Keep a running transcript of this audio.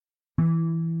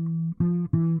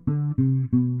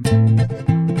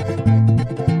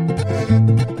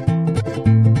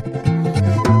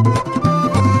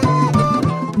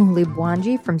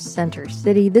Energy from Center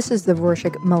City. This is the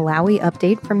Rorshok Malawi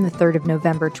update from the 3rd of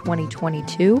November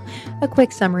 2022. A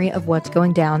quick summary of what's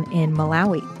going down in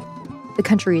Malawi. The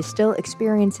country is still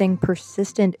experiencing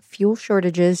persistent fuel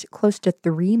shortages close to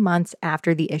 3 months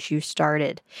after the issue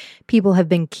started. People have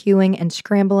been queuing and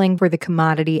scrambling for the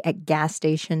commodity at gas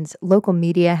stations. Local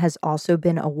media has also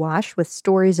been awash with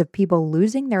stories of people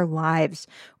losing their lives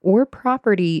or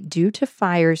property due to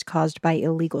fires caused by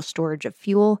illegal storage of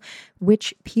fuel,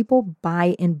 which people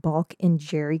buy in bulk in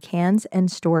jerry cans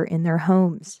and store in their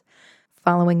homes.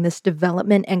 Following this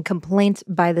development and complaints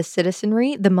by the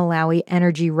citizenry, the Malawi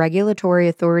Energy Regulatory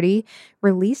Authority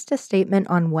released a statement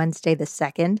on Wednesday the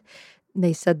 2nd.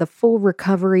 They said the full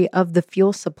recovery of the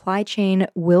fuel supply chain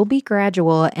will be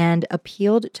gradual and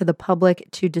appealed to the public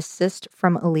to desist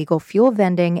from illegal fuel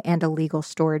vending and illegal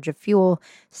storage of fuel,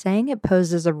 saying it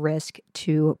poses a risk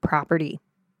to property.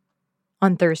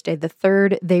 On Thursday the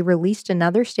 3rd, they released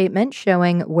another statement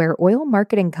showing where oil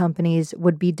marketing companies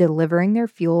would be delivering their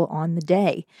fuel on the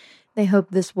day. They hope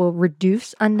this will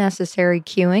reduce unnecessary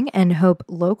queuing and hope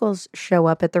locals show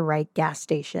up at the right gas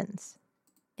stations.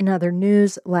 In other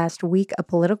news, last week, a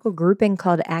political grouping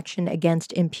called Action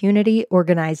Against Impunity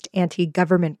organized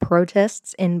anti-government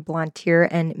protests in Blantyre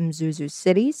and Mzuzu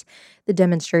cities. The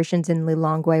demonstrations in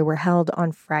Lilongwe were held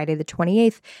on Friday the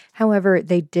 28th. However,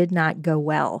 they did not go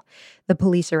well. The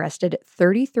police arrested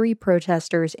 33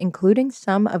 protesters, including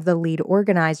some of the lead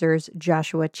organizers,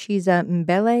 Joshua Chiza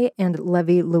Mbele and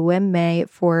Levi Luemme,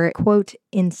 for, quote,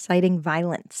 inciting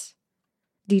violence.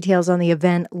 Details on the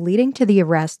event leading to the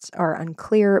arrests are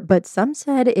unclear, but some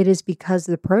said it is because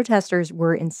the protesters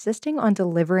were insisting on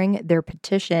delivering their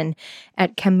petition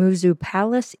at Kamuzu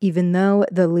Palace, even though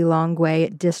the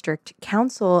Lilongwe District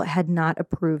Council had not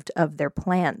approved of their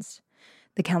plans.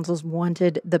 The councils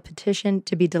wanted the petition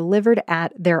to be delivered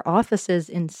at their offices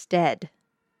instead.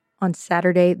 On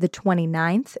Saturday, the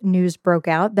 29th, news broke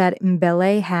out that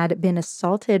Mbele had been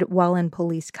assaulted while in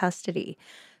police custody.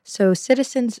 So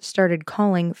citizens started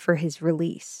calling for his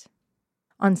release.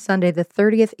 On Sunday the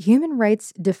 30th, Human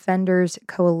Rights Defenders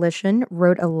Coalition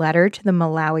wrote a letter to the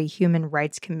Malawi Human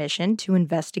Rights Commission to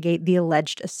investigate the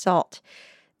alleged assault.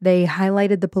 They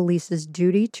highlighted the police's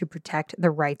duty to protect the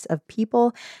rights of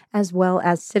people, as well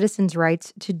as citizens'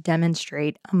 rights to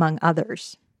demonstrate, among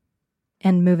others.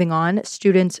 And moving on,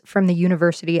 students from the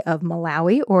University of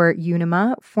Malawi, or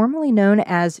UNIMA, formerly known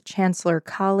as Chancellor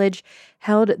College,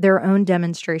 held their own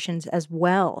demonstrations as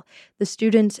well. The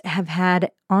students have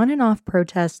had on and off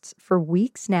protests for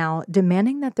weeks now,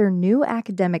 demanding that their new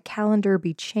academic calendar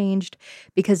be changed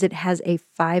because it has a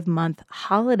 5-month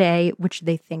holiday, which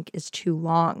they think is too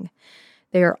long.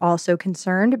 They are also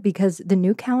concerned because the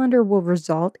new calendar will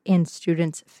result in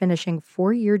students finishing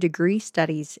 4-year degree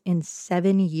studies in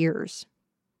 7 years.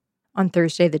 On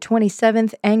Thursday the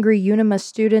 27th, angry UNIMA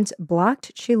students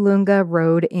blocked Chilunga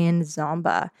Road in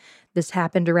Zomba. This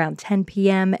happened around 10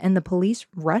 p.m., and the police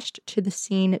rushed to the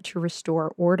scene to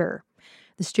restore order.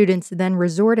 The students then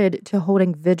resorted to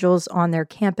holding vigils on their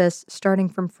campus starting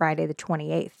from Friday the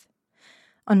 28th.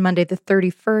 On Monday the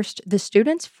 31st, the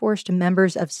students forced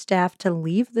members of staff to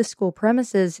leave the school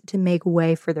premises to make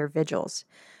way for their vigils.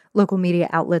 Local media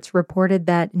outlets reported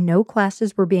that no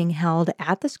classes were being held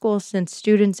at the school since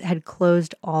students had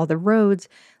closed all the roads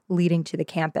leading to the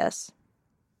campus.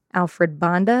 Alfred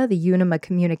Banda, the UNIMA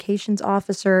communications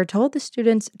officer, told the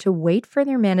students to wait for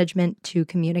their management to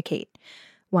communicate.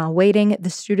 While waiting, the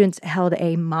students held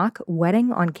a mock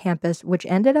wedding on campus, which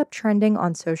ended up trending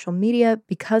on social media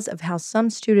because of how some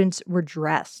students were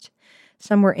dressed.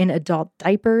 Some were in adult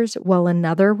diapers, while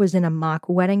another was in a mock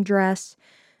wedding dress.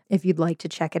 If you'd like to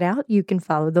check it out, you can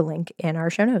follow the link in our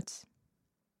show notes.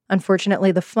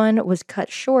 Unfortunately, the fun was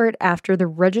cut short after the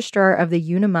registrar of the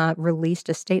UNIMA released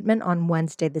a statement on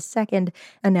Wednesday the 2nd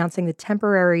announcing the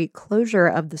temporary closure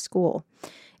of the school.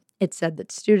 It said that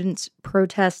students'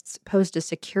 protests posed a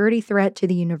security threat to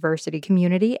the university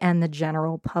community and the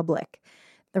general public.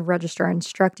 The registrar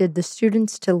instructed the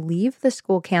students to leave the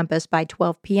school campus by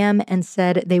 12 p.m. and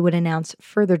said they would announce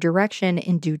further direction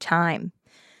in due time.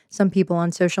 Some people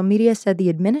on social media said the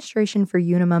administration for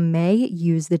UNIMA may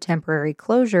use the temporary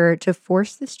closure to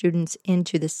force the students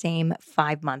into the same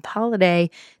 5-month holiday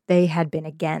they had been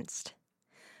against.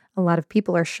 A lot of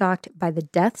people are shocked by the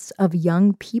deaths of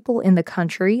young people in the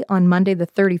country. On Monday the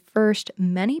 31st,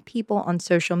 many people on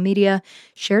social media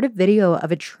shared a video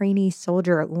of a trainee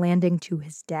soldier landing to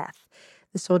his death.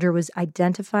 The soldier was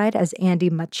identified as Andy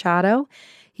Machado.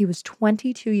 He was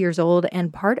 22 years old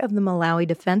and part of the Malawi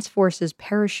Defense Forces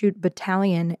Parachute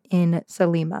Battalion in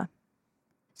Salima.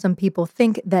 Some people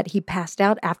think that he passed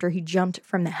out after he jumped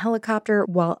from the helicopter,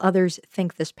 while others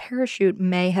think this parachute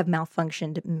may have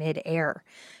malfunctioned mid-air.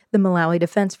 The Malawi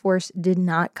Defense Force did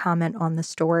not comment on the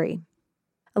story.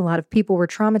 A lot of people were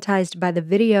traumatized by the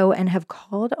video and have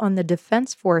called on the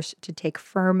Defense Force to take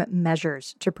firm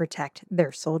measures to protect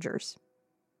their soldiers.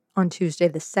 On Tuesday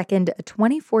the 2nd, a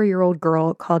 24-year-old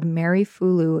girl called Mary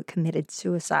Fulu committed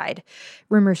suicide.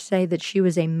 Rumors say that she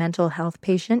was a mental health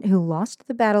patient who lost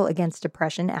the battle against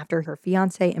depression after her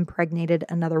fiancé impregnated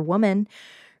another woman.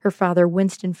 Her father,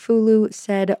 Winston Fulu,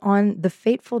 said on the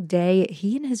fateful day,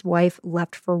 he and his wife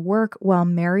left for work while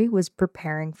Mary was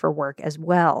preparing for work as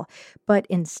well. But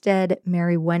instead,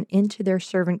 Mary went into their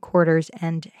servant quarters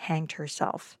and hanged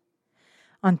herself.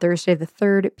 On Thursday the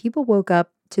 3rd, people woke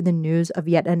up to the news of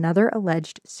yet another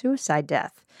alleged suicide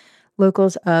death.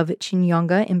 Locals of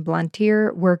Chinyonga in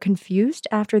Blantyre were confused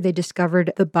after they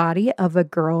discovered the body of a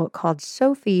girl called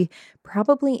Sophie,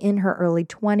 probably in her early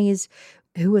 20s,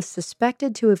 who was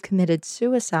suspected to have committed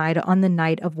suicide on the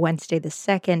night of Wednesday the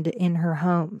 2nd in her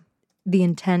home. The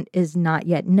intent is not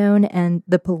yet known, and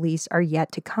the police are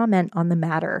yet to comment on the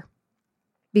matter.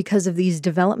 Because of these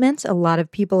developments, a lot of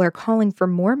people are calling for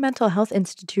more mental health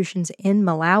institutions in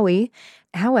Malawi.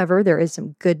 However, there is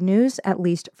some good news, at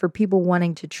least for people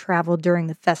wanting to travel during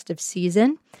the festive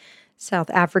season. South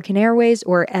African Airways,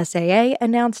 or SAA,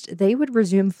 announced they would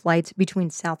resume flights between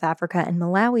South Africa and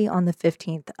Malawi on the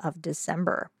 15th of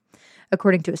December.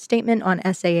 According to a statement on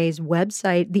SAA's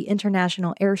website, the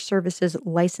International Air Services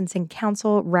Licensing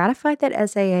Council ratified that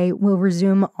SAA will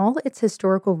resume all its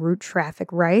historical route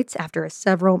traffic rights after a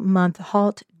several-month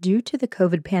halt due to the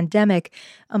COVID pandemic,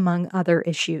 among other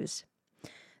issues.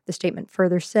 The statement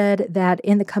further said that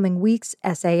in the coming weeks,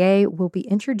 SAA will be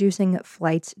introducing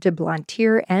flights to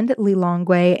Blantyre and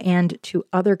Lilongwe and to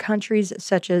other countries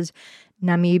such as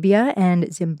Namibia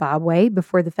and Zimbabwe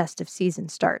before the festive season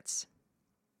starts.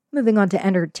 Moving on to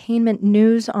entertainment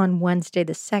news, on Wednesday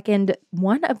the 2nd,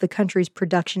 one of the country's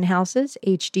production houses,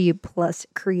 HD Plus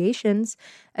Creations,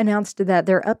 announced that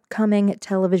their upcoming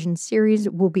television series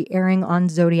will be airing on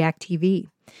Zodiac TV.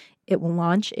 It will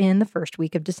launch in the first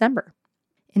week of December.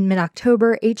 In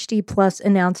mid-October, HD Plus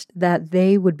announced that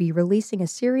they would be releasing a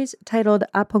series titled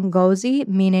Apongozi,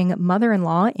 meaning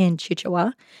mother-in-law in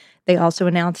Chichewa. They also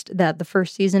announced that the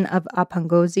first season of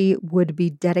Apongozi would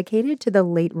be dedicated to the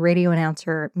late radio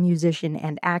announcer, musician,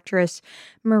 and actress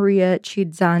Maria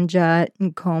Chidzanja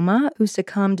Nkoma, who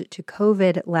succumbed to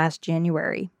COVID last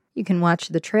January. You can watch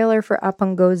the trailer for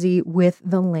Apongozi with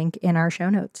the link in our show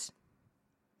notes.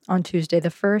 On Tuesday the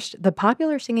 1st, the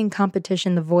popular singing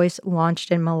competition The Voice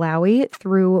launched in Malawi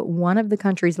through one of the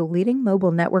country's leading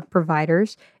mobile network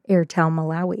providers, Airtel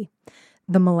Malawi.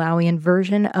 The Malawian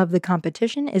version of the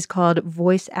competition is called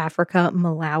Voice Africa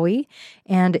Malawi,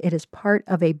 and it is part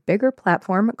of a bigger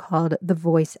platform called The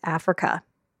Voice Africa.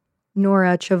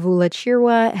 Nora Chavula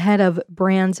Chirwa, head of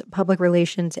brands, public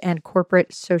relations, and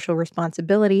corporate social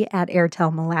responsibility at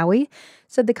Airtel Malawi,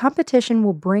 said the competition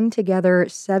will bring together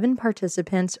 7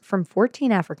 participants from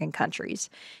 14 African countries.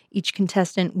 Each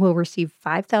contestant will receive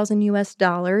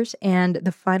 $5,000 and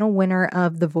the final winner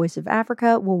of The Voice of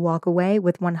Africa will walk away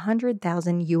with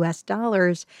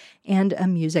 $100,000 and a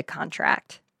music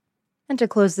contract. And to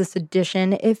close this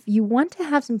edition, if you want to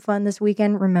have some fun this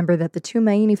weekend, remember that the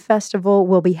Tumaini Festival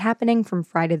will be happening from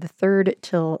Friday the 3rd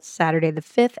till Saturday the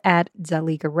 5th at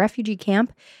Dzaleka Refugee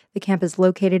Camp. The camp is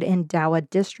located in Dawa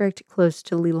District, close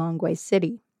to Lilongwe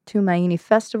City. Tumaini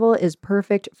Festival is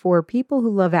perfect for people who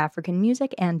love African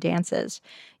music and dances.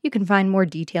 You can find more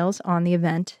details on the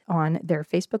event on their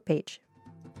Facebook page.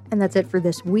 And that's it for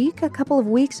this week. A couple of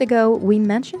weeks ago, we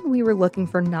mentioned we were looking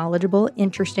for knowledgeable,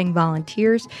 interesting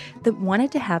volunteers that wanted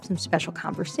to have some special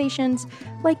conversations,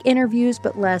 like interviews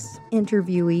but less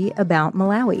interviewee about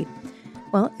Malawi.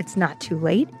 Well, it's not too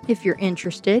late. If you're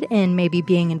interested in maybe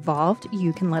being involved,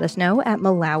 you can let us know at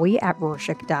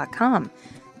malawi@rorshok.com.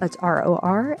 That's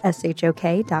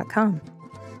RORSHOK.com.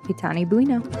 Pitani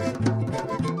Buino.